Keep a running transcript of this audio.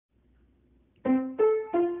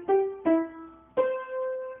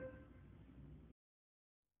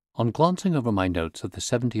On glancing over my notes of the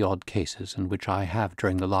 70-odd cases in which I have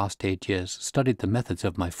during the last 8 years studied the methods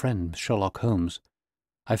of my friend Sherlock Holmes,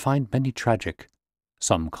 I find many tragic,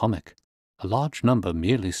 some comic, a large number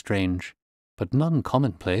merely strange, but none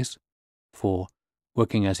commonplace, for,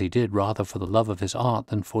 working as he did rather for the love of his art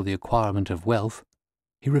than for the acquirement of wealth,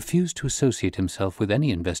 he refused to associate himself with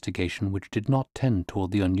any investigation which did not tend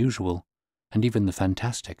toward the unusual, and even the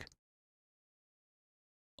fantastic.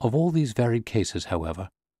 Of all these varied cases,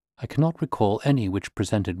 however, I cannot recall any which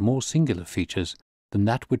presented more singular features than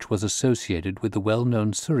that which was associated with the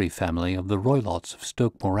well-known Surrey family of the Roylotts of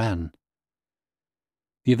Stoke Moran.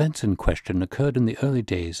 The events in question occurred in the early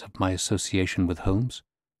days of my association with Holmes,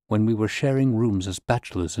 when we were sharing rooms as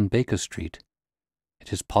bachelors in Baker Street.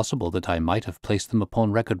 It is possible that I might have placed them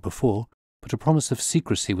upon record before, but a promise of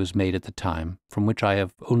secrecy was made at the time, from which I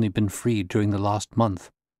have only been freed during the last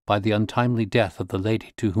month, by the untimely death of the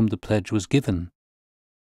lady to whom the pledge was given.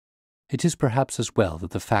 It is perhaps as well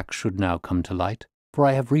that the facts should now come to light, for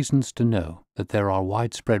I have reasons to know that there are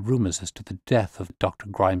widespread rumours as to the death of Dr.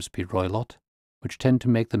 Grimesby Roylott, which tend to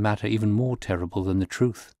make the matter even more terrible than the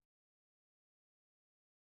truth.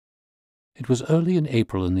 It was early in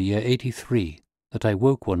April in the year 83 that I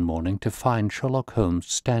woke one morning to find Sherlock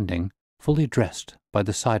Holmes standing, fully dressed, by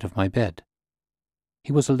the side of my bed.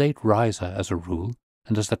 He was a late riser as a rule,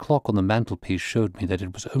 and as the clock on the mantelpiece showed me that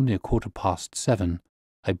it was only 7:15,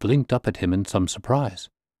 I blinked up at him in some surprise,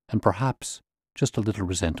 and perhaps just a little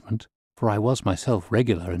resentment, for I was myself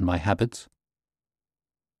regular in my habits.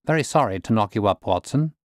 "Very sorry to knock you up,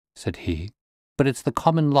 Watson," said he, "but it's the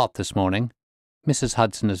common lot this morning. Mrs.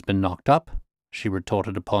 Hudson has been knocked up. She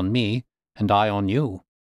retorted upon me, and I on you."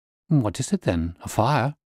 "What is it, then? A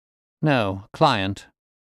fire?" "No, a client.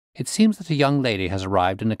 It seems that a young lady has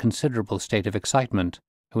arrived in a considerable state of excitement,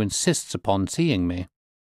 who insists upon seeing me.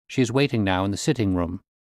 She is waiting now in the sitting-room.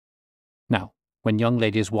 Now, when young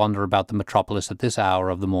ladies wander about the metropolis at this hour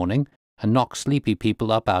of the morning, and knock sleepy people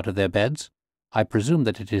up out of their beds, I presume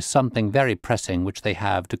that it is something very pressing which they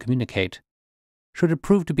have to communicate. Should it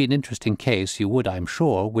prove to be an interesting case, you would, I am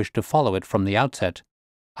sure, wish to follow it from the outset.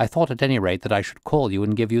 I thought at any rate that I should call you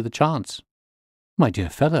and give you the chance." "My dear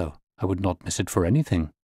fellow, I would not miss it for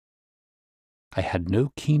anything." I had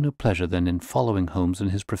no keener pleasure than in following Holmes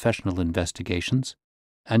in his professional investigations,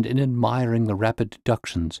 and in admiring the rapid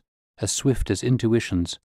deductions, as swift as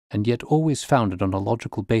intuitions, and yet always founded on a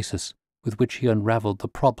logical basis, with which he unravelled the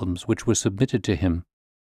problems which were submitted to him.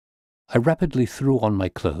 I rapidly threw on my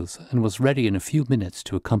clothes, and was ready in a few minutes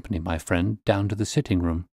to accompany my friend down to the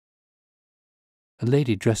sitting-room. A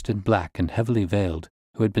lady dressed in black and heavily veiled,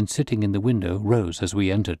 who had been sitting in the window, rose as we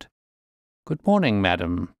entered. "Good morning,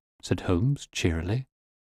 madam," said Holmes cheerily.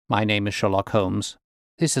 "My name is Sherlock Holmes.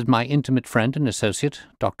 This is my intimate friend and associate,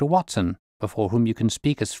 Dr. Watson, before whom you can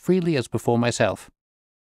speak as freely as before myself.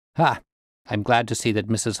 Ha! I'm glad to see that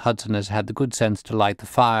Mrs. Hudson has had the good sense to light the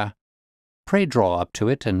fire. Pray draw up to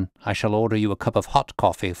it, and I shall order you a cup of hot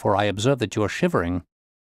coffee, for I observe that you are shivering."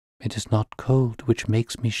 "It is not cold which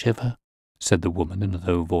makes me shiver," said the woman in a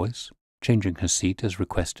low voice, changing her seat as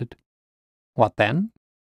requested. "What then?"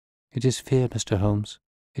 "It is fear, Mr. Holmes.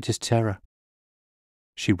 It is terror."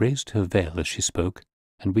 She raised her veil as she spoke,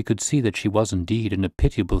 and we could see that she was indeed in a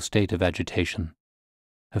pitiable state of agitation.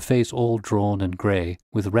 Her face all drawn and grey,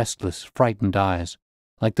 with restless, frightened eyes,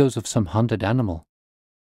 like those of some hunted animal.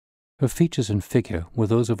 Her features and figure were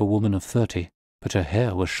those of a woman of 30, but her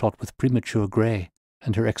hair was shot with premature grey,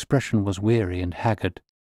 and her expression was weary and haggard.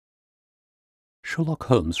 Sherlock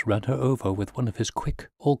Holmes ran her over with one of his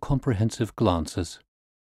quick, all-comprehensive glances.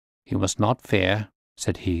 "You must not fear,"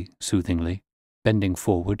 said he, soothingly, bending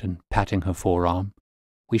forward and patting her forearm.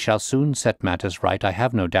 "We shall soon set matters right, I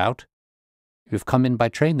have no doubt. You've come in by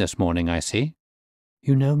train this morning, I see."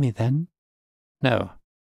 "You know me, then?" "No,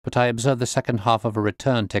 but I observe the second half of a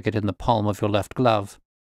return ticket in the palm of your left glove.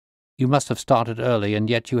 You must have started early, and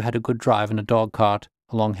yet you had a good drive in a dog-cart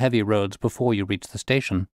along heavy roads before you reached the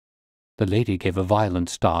station." The lady gave a violent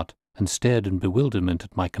start, and stared in bewilderment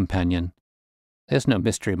at my companion. "There's no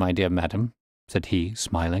mystery, my dear madam," said he,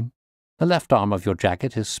 smiling. "The left arm of your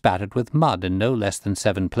jacket is spattered with mud in no less than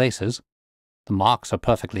 7 places. The marks are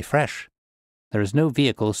perfectly fresh. There is no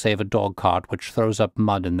vehicle save a dog-cart which throws up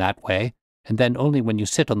mud in that way, and then only when you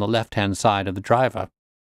sit on the left-hand side of the driver."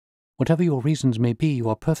 "Whatever your reasons may be, you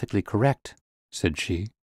are perfectly correct," said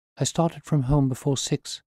she. "I started from home before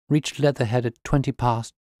 6, reached Leatherhead at 20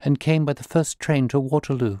 past, and came by the first train to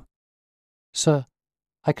Waterloo. Sir,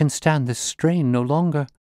 I can stand this strain no longer.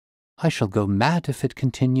 I shall go mad if it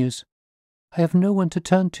continues. I have no one to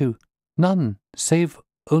turn to, none, save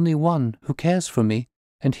only one who cares for me,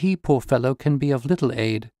 and he, poor fellow, can be of little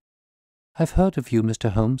aid. I've heard of you,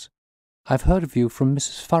 Mr. Holmes. I've heard of you from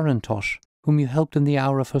Mrs. Farintosh, whom you helped in the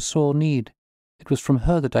hour of her sore need. It was from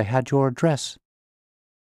her that I had your address.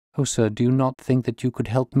 Oh, sir, do you not think that you could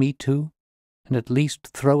help me too, and at least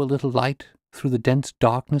throw a little light through the dense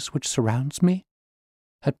darkness which surrounds me?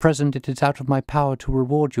 At present it is out of my power to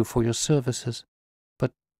reward you for your services,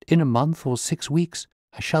 but in a month or 6 weeks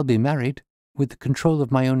I shall be married, with the control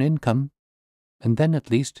of my own income, and then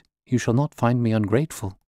at least you shall not find me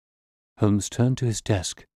ungrateful." Holmes turned to his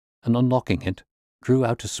desk, and unlocking it, drew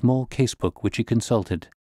out a small case-book which he consulted.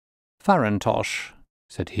 "Farintosh,"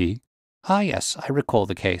 said he. "Ah, yes, I recall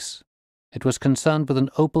the case. It was concerned with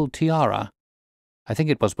an opal tiara. I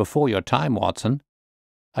think it was before your time, Watson.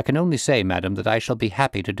 I can only say, madam, that I shall be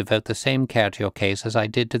happy to devote the same care to your case as I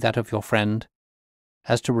did to that of your friend.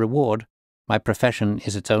 As to reward, my profession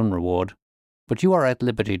is its own reward, but you are at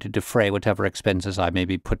liberty to defray whatever expenses I may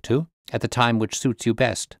be put to, at the time which suits you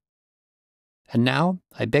best. And now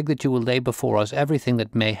I beg that you will lay before us everything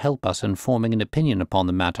that may help us in forming an opinion upon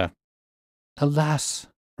the matter." "Alas,"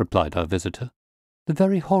 replied our visitor, "the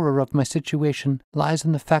very horror of my situation lies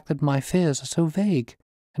in the fact that my fears are so vague,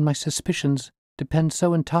 and my suspicions depend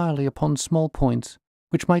so entirely upon small points,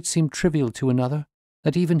 which might seem trivial to another,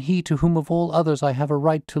 that even he to whom of all others I have a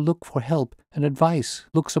right to look for help and advice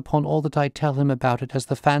looks upon all that I tell him about it as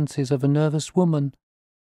the fancies of a nervous woman.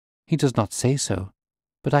 He does not say so,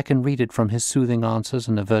 but I can read it from his soothing answers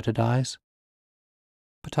and averted eyes.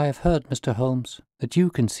 But I have heard, Mr. Holmes, that you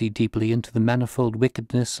can see deeply into the manifold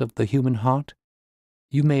wickedness of the human heart.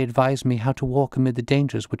 You may advise me how to walk amid the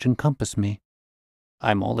dangers which encompass me."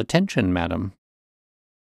 "I'm all attention, madam."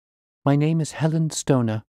 "My name is Helen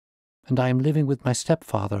Stoner, and I am living with my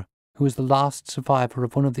stepfather, who is the last survivor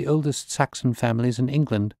of one of the oldest Saxon families in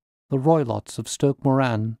England, the Roylotts of Stoke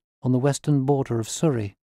Moran, on the western border of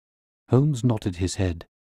Surrey." Holmes nodded his head.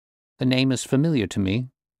 "The name is familiar to me,"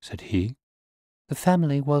 said he. "The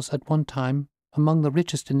family was at one time among the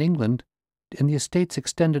richest in England, and the estates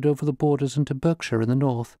extended over the borders into Berkshire in the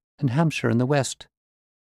north and Hampshire in the west.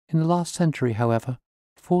 In the last century, however,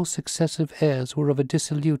 4 successive heirs were of a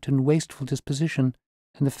dissolute and wasteful disposition,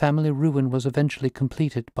 and the family ruin was eventually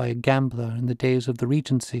completed by a gambler in the days of the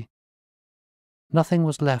Regency. Nothing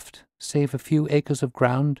was left save a few acres of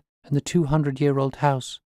ground and the 200-year-old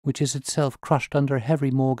house, which is itself crushed under a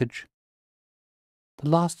heavy mortgage. The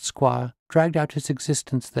last squire dragged out his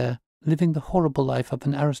existence there, living the horrible life of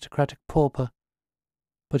an aristocratic pauper.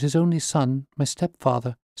 But his only son, my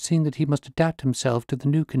stepfather, seeing that he must adapt himself to the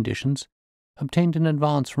new conditions, obtained an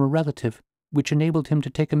advance from a relative, which enabled him to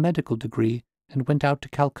take a medical degree, and went out to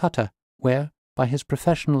Calcutta, where, by his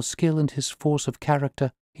professional skill and his force of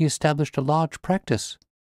character, he established a large practice.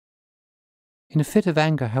 In a fit of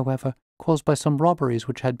anger, however, caused by some robberies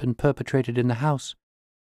which had been perpetrated in the house,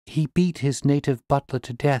 he beat his native butler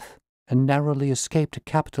to death, and narrowly escaped a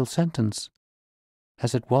capital sentence.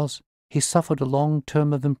 As it was, he suffered a long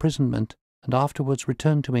term of imprisonment, and afterwards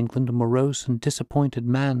returned to England a morose and disappointed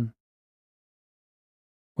man.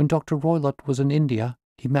 When Dr. Roylott was in India,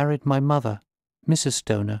 he married my mother, Mrs.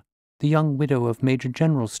 Stoner, the young widow of Major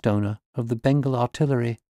General Stoner of the Bengal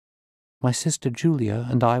Artillery. My sister Julia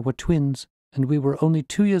and I were twins, and we were only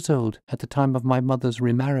 2 years old at the time of my mother's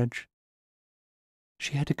remarriage.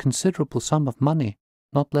 She had a considerable sum of money,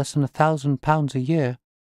 not less than £1,000 a year,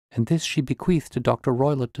 and this she bequeathed to Dr.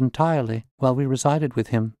 Roylott entirely while we resided with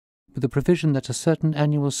him, with the provision that a certain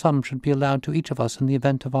annual sum should be allowed to each of us in the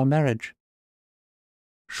event of our marriage.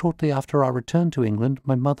 Shortly after our return to England,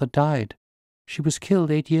 my mother died. She was killed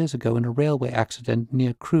 8 years ago in a railway accident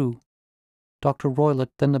near Crewe. Dr. Roylott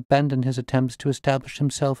then abandoned his attempts to establish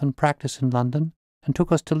himself in practice in London, and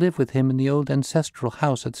took us to live with him in the old ancestral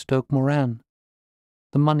house at Stoke Moran.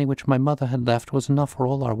 The money which my mother had left was enough for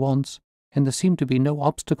all our wants, and there seemed to be no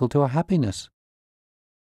obstacle to our happiness.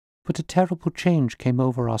 But a terrible change came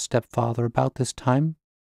over our stepfather about this time.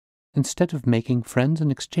 Instead of making friends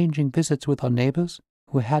and exchanging visits with our neighbours,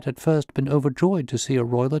 who had at first been overjoyed to see a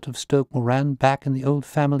Roylott of Stoke Moran back in the old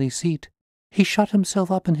family seat, he shut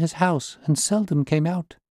himself up in his house and seldom came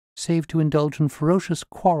out, save to indulge in ferocious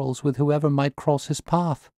quarrels with whoever might cross his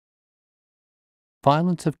path.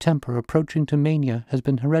 Violence of temper approaching to mania has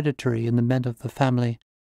been hereditary in the men of the family,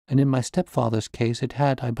 and in my stepfather's case it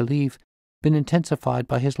had, I believe, been intensified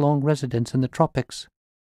by his long residence in the tropics.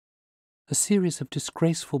 A series of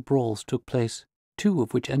disgraceful brawls took place, 2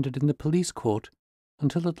 of which ended in the police court,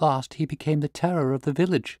 until at last he became the terror of the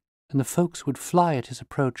village, and the folks would fly at his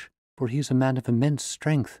approach, for he is a man of immense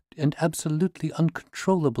strength, and absolutely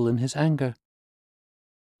uncontrollable in his anger.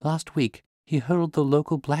 Last week he hurled the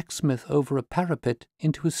local blacksmith over a parapet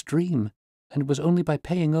into a stream, and it was only by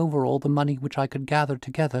paying over all the money which I could gather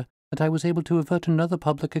together that I was able to avert another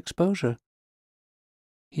public exposure.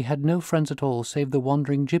 He had no friends at all save the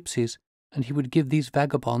wandering gypsies, and he would give these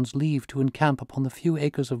vagabonds leave to encamp upon the few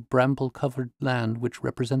acres of bramble-covered land which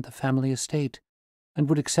represent the family estate, and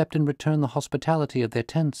would accept in return the hospitality of their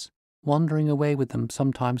tents, wandering away with them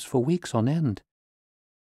sometimes for weeks on end.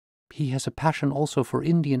 He has a passion also for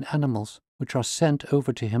Indian animals, which are sent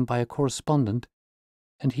over to him by a correspondent,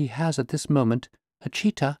 and he has at this moment a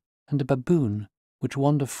cheetah and a baboon, which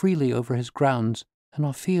wander freely over his grounds and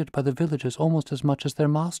are feared by the villagers almost as much as their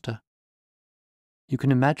master. You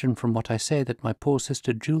can imagine from what I say that my poor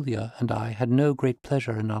sister Julia and I had no great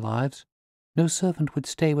pleasure in our lives. No servant would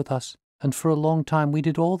stay with us, and for a long time we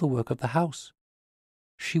did all the work of the house.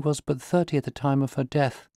 She was but 30 at the time of her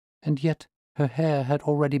death, and yet her hair had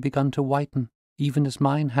already begun to whiten, even as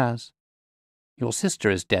mine has. Your sister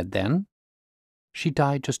is dead, then? She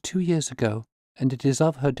died just 2 years ago, and it is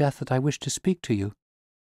of her death that I wish to speak to you.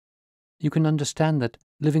 You can understand that,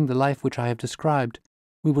 living the life which I have described,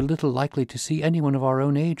 we were little likely to see anyone of our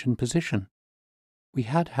own age and position. We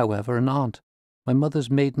had, however, an aunt, my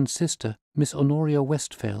mother's maiden sister, Miss Honoria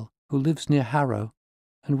Westphale, who lives near Harrow,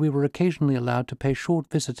 and we were occasionally allowed to pay short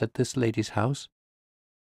visits at this lady's house.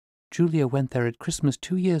 Julia went there at Christmas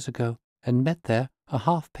 2 years ago, and met there a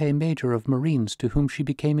half-pay major of Marines to whom she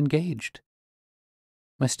became engaged.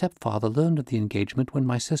 My stepfather learned of the engagement when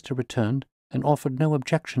my sister returned, and offered no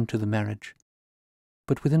objection to the marriage.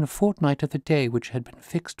 But within a fortnight of the day which had been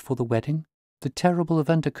fixed for the wedding, the terrible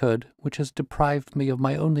event occurred which has deprived me of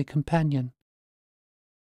my only companion.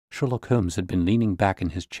 Sherlock Holmes had been leaning back in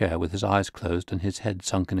his chair with his eyes closed and his head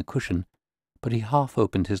sunk in a cushion, but he half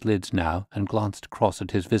opened his lids now and glanced across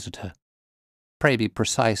at his visitor. "Pray be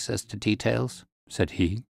precise as to details," said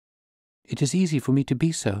he. "It is easy for me to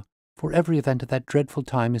be so, for every event of that dreadful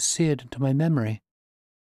time is seared into my memory.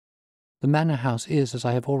 The manor house is, as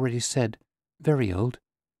I have already said, very old,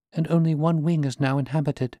 and only one wing is now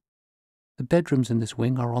inhabited. The bedrooms in this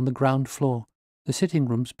wing are on the ground floor, the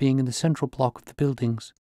sitting-rooms being in the central block of the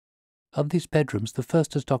buildings. Of these bedrooms, the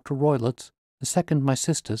first is Dr. Roylott's, the second my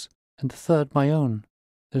sister's, and the third my own.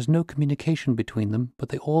 There is no communication between them, but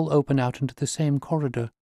they all open out into the same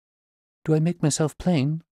corridor. Do I make myself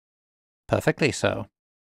plain?" "Perfectly so."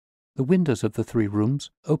 The windows of the 3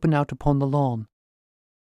 rooms open out upon the lawn.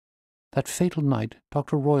 That fatal night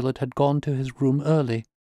Dr. Roylott had gone to his room early,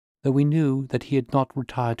 though we knew that he had not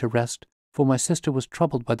retired to rest, for my sister was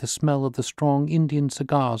troubled by the smell of the strong Indian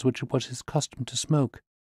cigars which it was his custom to smoke.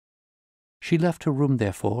 She left her room,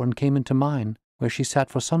 therefore, and came into mine, where she sat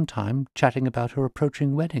for some time chatting about her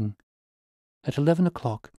approaching wedding. At 11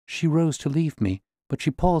 o'clock she rose to leave me, but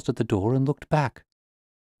she paused at the door and looked back.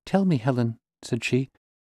 "Tell me, Helen," said she,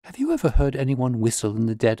 "have you ever heard anyone whistle in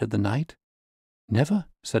the dead of the night?" "Never,"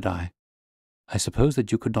 said I. "I suppose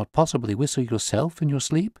that you could not possibly whistle yourself in your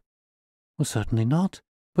sleep?" "Well, certainly not.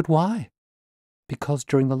 But why?" "Because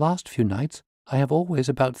during the last few nights I have always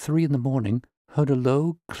about 3 in the morning heard a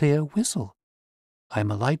low, clear whistle. I am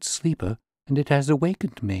a light sleeper, and it has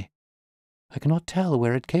awakened me. I cannot tell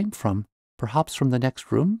where it came from, perhaps from the next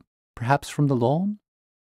room, perhaps from the lawn.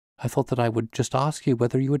 I thought that I would just ask you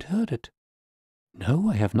whether you had heard it." "No,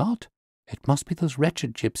 I have not. It must be those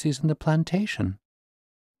wretched gypsies in the plantation."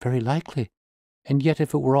 "Very likely. And yet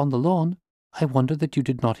if it were on the lawn, I wonder that you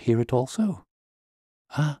did not hear it also."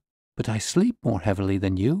 "Ah, but I sleep more heavily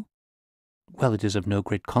than you." "Well, it is of no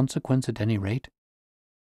great consequence at any rate."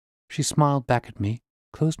 She smiled back at me,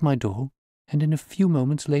 closed my door, and in a few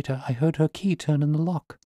moments later I heard her key turn in the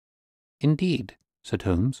lock. "Indeed," said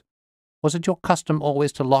Holmes. "Was it your custom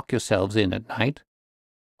always to lock yourselves in at night?"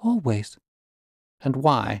 "Always." "And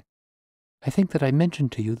why?" "I think that I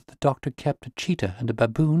mentioned to you that the doctor kept a cheetah and a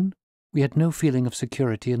baboon. We had no feeling of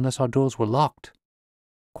security unless our doors were locked."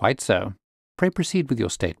 "Quite so. Pray proceed with your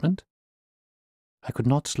statement." "I could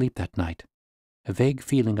not sleep that night. A vague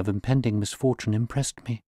feeling of impending misfortune impressed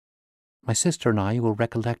me. My sister and I, you will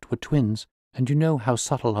recollect, were twins, and you know how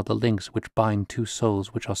subtle are the links which bind 2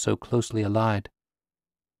 souls which are so closely allied.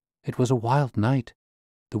 It was a wild night.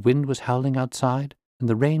 The wind was howling outside, and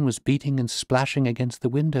the rain was beating and splashing against the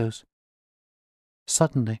windows.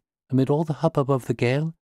 Suddenly, amid all the hubbub of the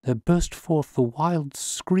gale, there burst forth the wild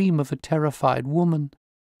scream of a terrified woman.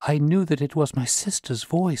 I knew that it was my sister's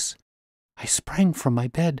voice. I sprang from my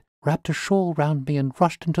bed, wrapped a shawl round me, and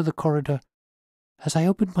rushed into the corridor. As I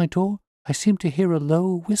opened my door, I seemed to hear a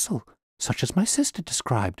low whistle, such as my sister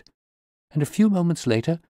described, and a few moments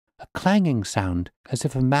later a clanging sound, as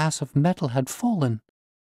if a mass of metal had fallen.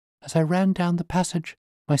 As I ran down the passage,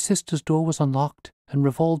 my sister's door was unlocked and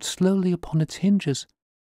revolved slowly upon its hinges.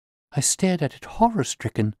 I stared at it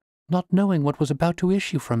horror-stricken, not knowing what was about to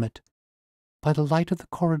issue from it. By the light of the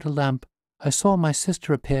corridor lamp, I saw my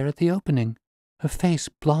sister appear at the opening, her face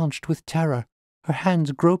blanched with terror, her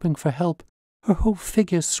hands groping for help, her whole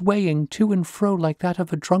figure swaying to and fro like that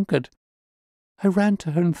of a drunkard. I ran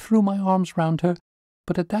to her and threw my arms round her,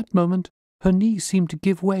 but at that moment her knees seemed to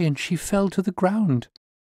give way and she fell to the ground.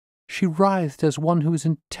 She writhed as one who is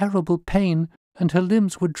in terrible pain, and her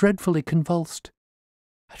limbs were dreadfully convulsed.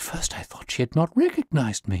 At first I thought she had not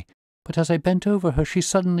recognized me, but as I bent over her she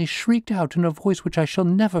suddenly shrieked out in a voice which I shall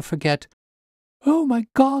never forget, "Oh, my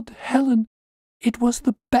God, Helen! It was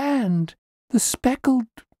the band! The Speckled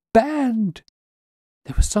Band!"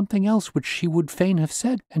 There was something else which she would fain have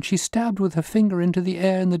said, and she stabbed with her finger into the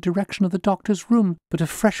air in the direction of the doctor's room, but a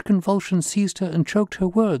fresh convulsion seized her and choked her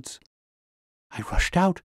words. I rushed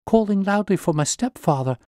out, calling loudly for my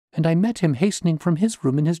stepfather, and I met him hastening from his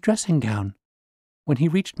room in his dressing-gown. When he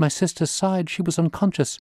reached my sister's side, she was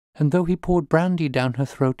unconscious, and though he poured brandy down her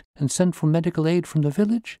throat and sent for medical aid from the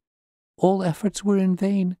village, all efforts were in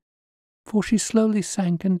vain, for she slowly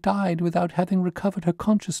sank and died without having recovered her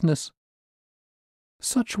consciousness.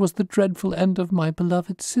 Such was the dreadful end of my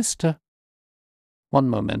beloved sister. "One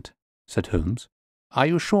moment," said Holmes. "Are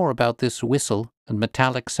you sure about this whistle and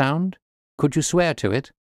metallic sound? Could you swear to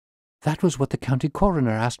it?" That was what the county coroner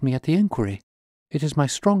asked me at the inquiry. It is my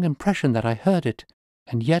strong impression that I heard it,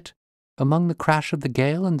 and yet, among the crash of the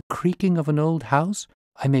gale and the creaking of an old house,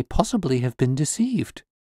 I may possibly have been deceived.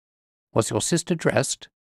 "Was your sister dressed?"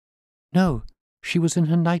 No, she was in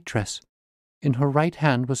her nightdress. In her right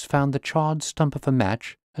hand was found the charred stump of a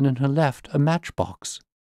match, and in her left a matchbox.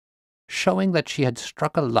 "Showing that she had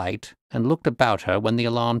struck a light and looked about her when the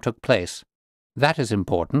alarm took place. That is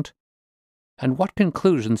important. And what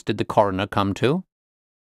conclusions did the coroner come to?"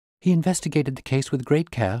 He investigated the case with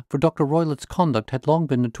great care, for Dr. Roylott's conduct had long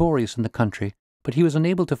been notorious in the country, but he was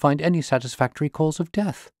unable to find any satisfactory cause of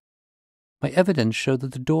death. My evidence showed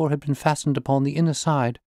that the door had been fastened upon the inner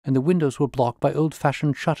side, and the windows were blocked by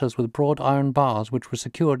old-fashioned shutters with broad iron bars which were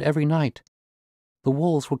secured every night. The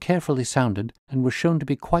walls were carefully sounded, and were shown to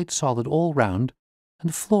be quite solid all round, and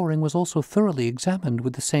the flooring was also thoroughly examined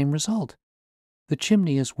with the same result. The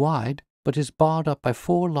chimney is wide, but is barred up by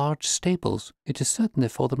 4 large staples. It is certain,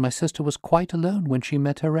 therefore, that my sister was quite alone when she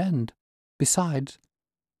met her end. Besides,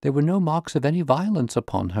 there were no marks of any violence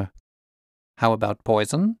upon her. "How about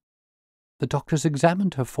poison?" The doctors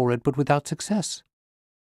examined her for it, but without success.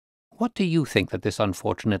 "What do you think that this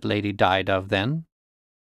unfortunate lady died of, then?"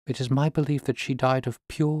 It is my belief that she died of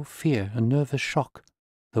pure fear and nervous shock,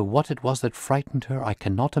 though what it was that frightened her I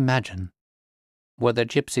cannot imagine. "Were there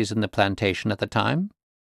gypsies in the plantation at the time?"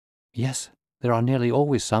 "Yes, there are nearly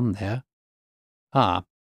always some there." "Ah,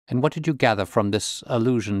 and what did you gather from this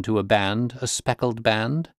allusion to a band, a speckled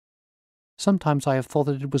band?" "Sometimes I have thought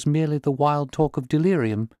that it was merely the wild talk of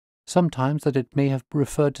delirium, sometimes that it may have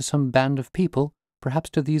referred to some band of people, perhaps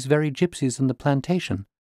to these very gypsies in the plantation.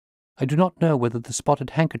 I do not know whether the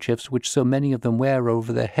spotted handkerchiefs which so many of them wear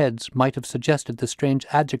over their heads might have suggested the strange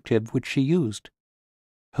adjective which she used."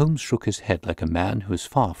 Holmes shook his head like a man who is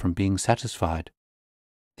far from being satisfied.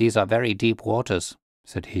 "These are very deep waters,"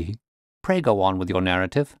 said he. "Pray go on with your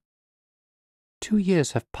narrative." 2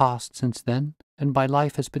 years have passed since then, and my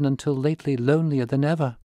life has been until lately lonelier than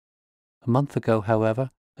ever. A month ago,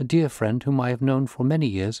 however, a dear friend whom I have known for many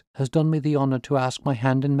years has done me the honour to ask my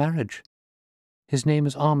hand in marriage. His name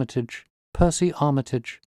is Armitage, Percy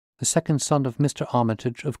Armitage, the second son of Mr.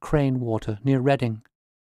 Armitage of Crane Water, near Reading.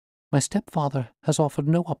 My stepfather has offered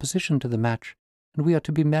no opposition to the match, and we are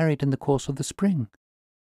to be married in the course of the spring.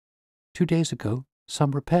 2 days ago,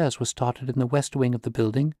 some repairs were started in the west wing of the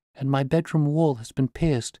building, and my bedroom wall has been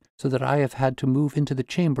pierced, so that I have had to move into the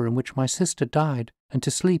chamber in which my sister died, and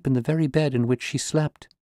to sleep in the very bed in which she slept.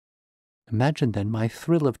 Imagine, then, my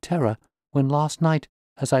thrill of terror when last night,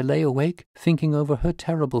 as I lay awake, thinking over her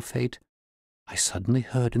terrible fate, I suddenly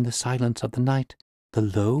heard in the silence of the night the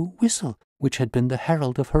low whistle which had been the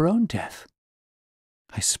herald of her own death.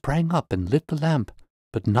 I sprang up and lit the lamp,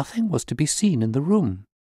 but nothing was to be seen in the room.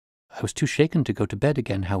 I was too shaken to go to bed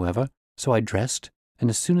again, however, so I dressed, and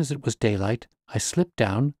as soon as it was daylight, I slipped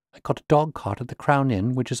down, I got a dog-cart at the Crown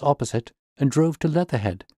Inn, which is opposite, and drove to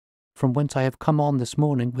Leatherhead, from whence I have come on this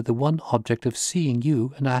morning with the one object of seeing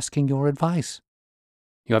you and asking your advice."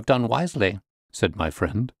 "You have done wisely," said my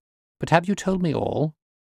friend. "But have you told me all?"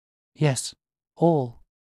 "Yes, all."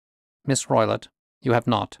 "Miss Roylott, you have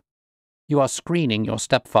not. You are screening your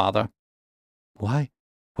stepfather." "Why,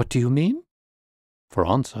 what do you mean?" For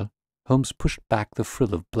answer, Holmes pushed back the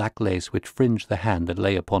frill of black lace which fringed the hand that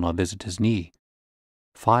lay upon our visitor's knee.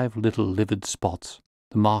 5 little livid spots,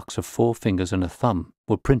 The marks of 4 fingers and a thumb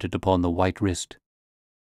were printed upon the white wrist.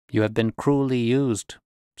 "You have been cruelly used,"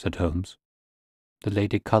 said Holmes. The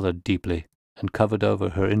lady coloured deeply and covered over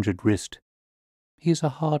her injured wrist. "He is a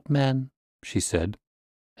hard man," she said,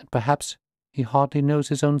 "and perhaps he hardly knows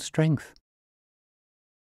his own strength."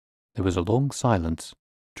 There was a long silence,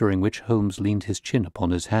 during which Holmes leaned his chin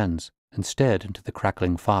upon his hands and stared into the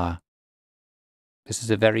crackling fire. "This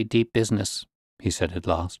is a very deep business," he said at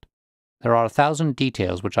last. "There are 1,000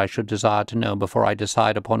 details which I should desire to know before I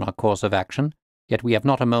decide upon our course of action, yet we have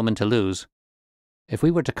not a moment to lose. If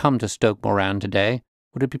we were to come to Stoke Moran today,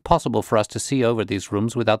 would it be possible for us to see over these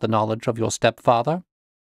rooms without the knowledge of your stepfather?"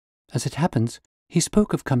 "As it happens, he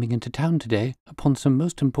spoke of coming into town today upon some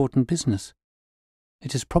most important business.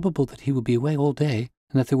 It is probable that he will be away all day,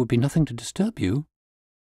 and that there would be nothing to disturb you.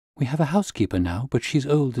 We have a housekeeper now, but she's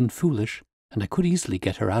old and foolish, and I could easily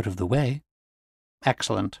get her out of the way."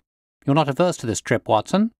 "Excellent. You're not averse to this trip,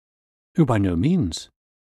 Watson?" "Oh, by no means."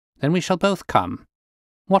 "Then we shall both come.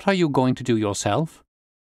 What are you going to do yourself?"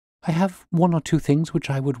 "I have 1 or 2 things which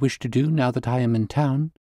I would wish to do now that I am in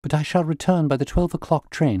town, but I shall return by the 12 o'clock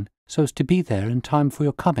train, so as to be there in time for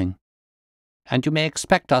your coming." "And you may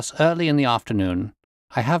expect us early in the afternoon.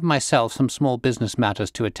 I have myself some small business matters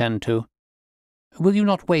to attend to. Will you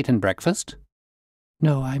not wait and breakfast?"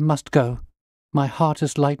 "No, I must go. My heart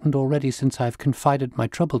is lightened already since I have confided my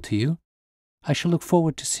trouble to you. I shall look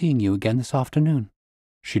forward to seeing you again this afternoon."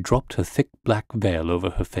 She dropped her thick black veil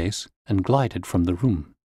over her face and glided from the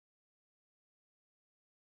room.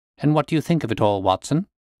 "And what do you think of it all, Watson?"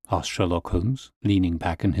 asked Sherlock Holmes, leaning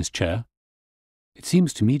back in his chair. "It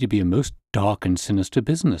seems to me to be a most dark and sinister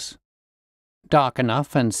business." "Dark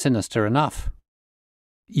enough and sinister enough."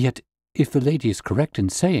 "Yet, if the lady is correct in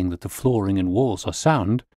saying that the flooring and walls are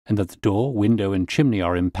sound, and that the door, window, and chimney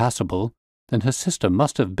are impassable, then her sister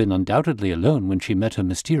must have been undoubtedly alone when she met her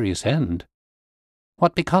mysterious end."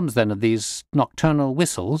 "What becomes, then, of these nocturnal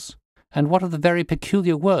whistles? And what of the very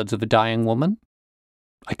peculiar words of a dying woman?"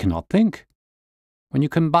 "I cannot think." "When you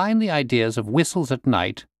combine the ideas of whistles at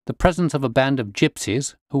night, the presence of a band of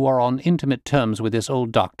gypsies, who are on intimate terms with this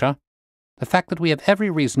old doctor, the fact that we have every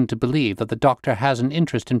reason to believe that the doctor has an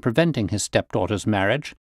interest in preventing his stepdaughter's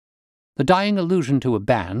marriage, the dying allusion to a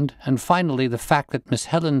band, and finally the fact that Miss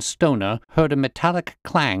Helen Stoner heard a metallic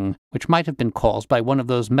clang which might have been caused by one of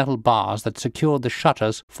those metal bars that secured the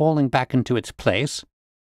shutters falling back into its place,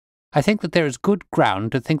 I think that there is good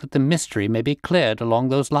ground to think that the mystery may be cleared along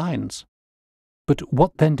those lines." "But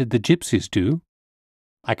what then did the gypsies do?"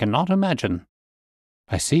 "I cannot imagine."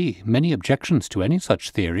 "I see many objections to any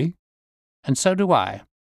such theory." "And so do I.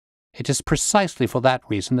 It is precisely for that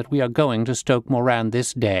reason that we are going to Stoke Moran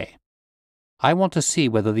this day. I want to see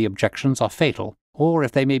whether the objections are fatal, or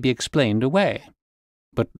if they may be explained away.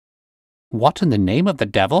 But what in the name of the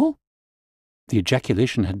devil?" The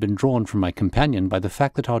ejaculation had been drawn from my companion by the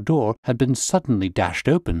fact that our door had been suddenly dashed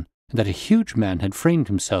open, and that a huge man had framed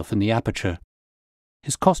himself in the aperture.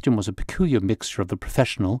 His costume was a peculiar mixture of the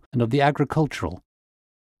professional and of the agricultural,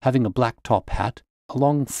 having a black top hat, a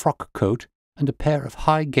long frock coat, and a pair of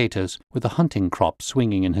high gaiters with a hunting crop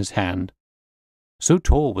swinging in his hand. So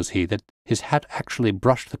tall was he that his hat actually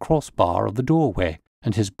brushed the crossbar of the doorway,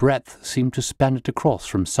 and his breadth seemed to span it across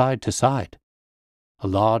from side to side. A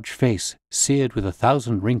large face, seared with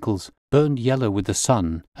 1,000 wrinkles, burned yellow with the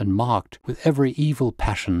sun, and marked with every evil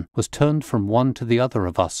passion, was turned from one to the other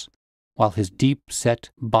of us, while his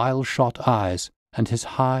deep-set, bile-shot eyes and his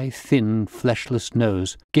high, thin, fleshless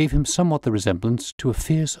nose gave him somewhat the resemblance to a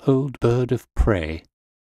fierce old bird of prey.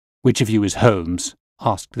 "Which of you is Holmes?"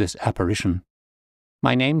 asked this apparition.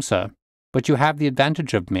 "My name, sir, but you have the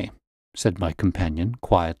advantage of me," said my companion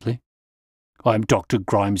quietly. "I am Dr.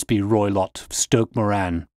 Grimesby Roylott of Stoke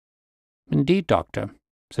Moran." "Indeed, doctor,"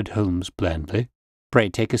 said Holmes blandly. "Pray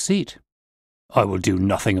take a seat." "I will do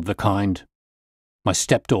nothing of the kind. My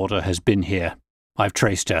stepdaughter has been here. I've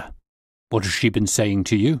traced her. What has she been saying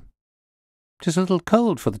to you?" "'Tis a little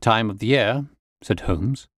cold for the time of the year," said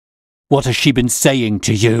Holmes. "What has she been saying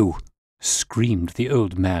to you?" screamed the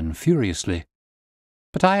old man furiously.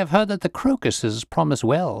 "But I have heard that the crocuses promise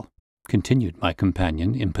well," continued my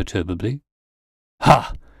companion imperturbably.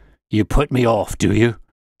 "Ha! You put me off, do you?"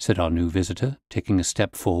 said our new visitor, taking a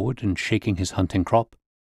step forward and shaking his hunting crop.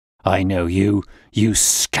 "I know you, you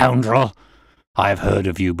scoundrel! I have heard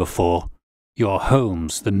of you before. You're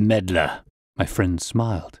Holmes, the meddler." My friend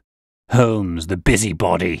smiled. "Holmes, the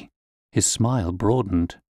busybody." His smile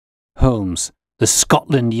broadened. "Holmes, the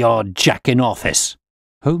Scotland Yard Jack in office."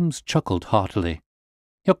 Holmes chuckled heartily.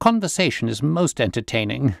 "Your conversation is most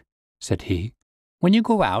entertaining," said he. "When you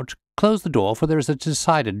go out, close the door, for there is a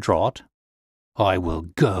decided draught." I will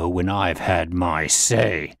go when I've had my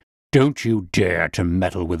say. Don't you dare to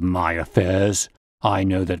meddle with my affairs. I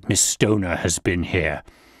know that Miss Stoner has been here.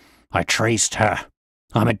 I traced her.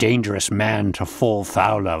 I'm a dangerous man to fall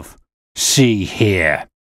foul of. See here."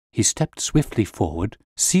 He stepped swiftly forward,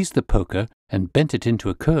 seized the poker, and bent it into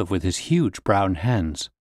a curve with his huge brown hands.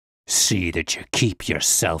 "See that you keep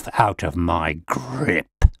yourself out of my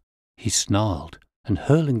grip," he snarled, and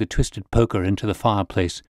hurling the twisted poker into the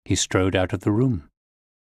fireplace, he strode out of the room.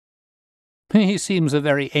 "He seems a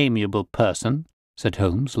very amiable person," said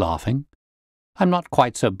Holmes, laughing. "I'm not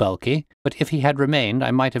quite so bulky, but if he had remained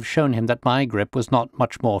I might have shown him that my grip was not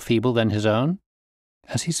much more feeble than his own."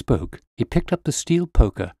 As he spoke, he picked up the steel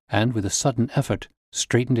poker and, with a sudden effort,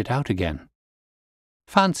 straightened it out again.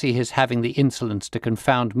 "Fancy his having the insolence to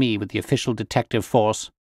confound me with the official detective force.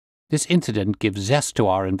 This incident gives zest to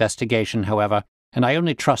our investigation, however, and I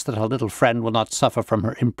only trust that our little friend will not suffer from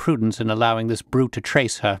her imprudence in allowing this brute to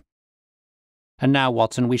trace her. And now,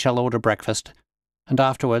 Watson, we shall order breakfast, and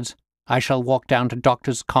afterwards I shall walk down to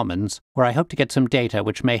Doctors' Commons, where I hope to get some data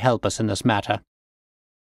which may help us in this matter."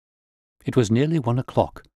 It was nearly 1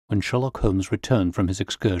 o'clock when Sherlock Holmes returned from his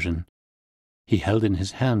excursion. He held in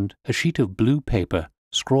his hand a sheet of blue paper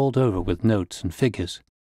scrawled over with notes and figures.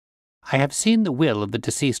 "I have seen the will of the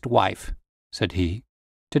deceased wife," said he,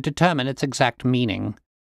 "to determine its exact meaning.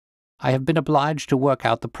 I have been obliged to work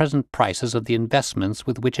out the present prices of the investments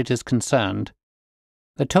with which it is concerned.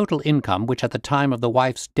 The total income, which at the time of the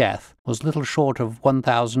wife's death was little short of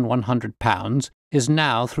 £1,100, is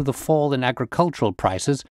now, through the fall in agricultural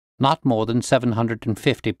prices, not more than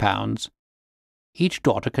 £750. Each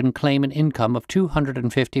daughter can claim an income of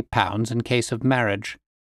 £250 in case of marriage.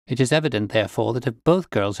 It is evident, therefore, that if both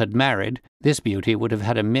girls had married, this beauty would have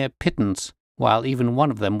had a mere pittance, while even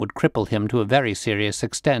one of them would cripple him to a very serious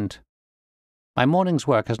extent. My morning's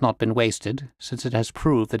work has not been wasted, since it has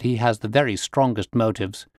proved that he has the very strongest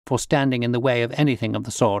motives for standing in the way of anything of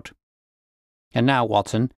the sort. And now,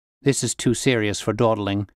 Watson, this is too serious for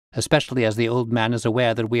dawdling, especially as the old man is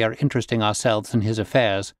aware that we are interesting ourselves in his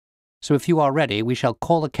affairs. So if you are ready, we shall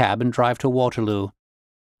call a cab and drive to Waterloo.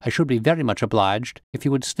 I should be very much obliged if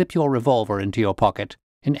you would slip your revolver into your pocket.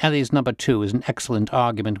 In Ellie's No. 2 is an excellent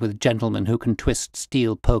argument with gentlemen who can twist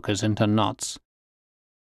steel pokers into knots.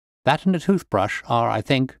 That and a toothbrush are, I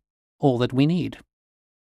think, all that we need."